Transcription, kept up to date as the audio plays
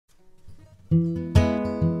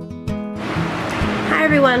Hi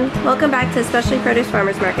everyone, welcome back to Especially Produce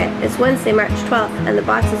Farmers Market. It's Wednesday, March 12th, and the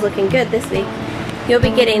box is looking good this week. You'll be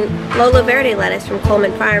getting Lola Verde lettuce from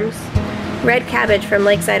Coleman Farms, red cabbage from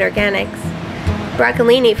Lakeside Organics,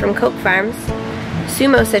 broccolini from Coke Farms,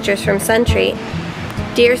 sumo citrus from Suntreat,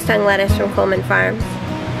 deer stung lettuce from Coleman Farms,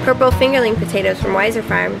 purple fingerling potatoes from Weiser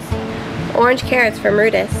Farms, orange carrots from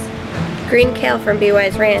Rudis, green kale from Be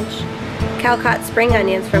Wise Ranch, Calcott spring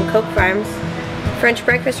onions from Coke Farms, French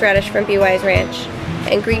breakfast radish from Be Wise Ranch,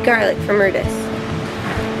 and Greek garlic from Rudis.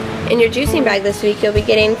 In your juicing bag this week, you'll be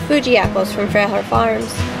getting Fuji apples from Trailher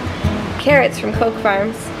Farms, carrots from Coke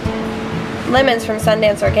Farms, lemons from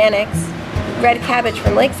Sundance Organics, red cabbage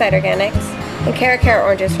from Lakeside Organics, and Cara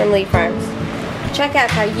oranges from Lee Farms. Check out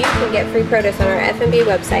how you can get free produce on our F&B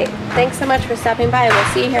website. Thanks so much for stopping by, and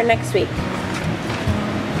we'll see you here next week.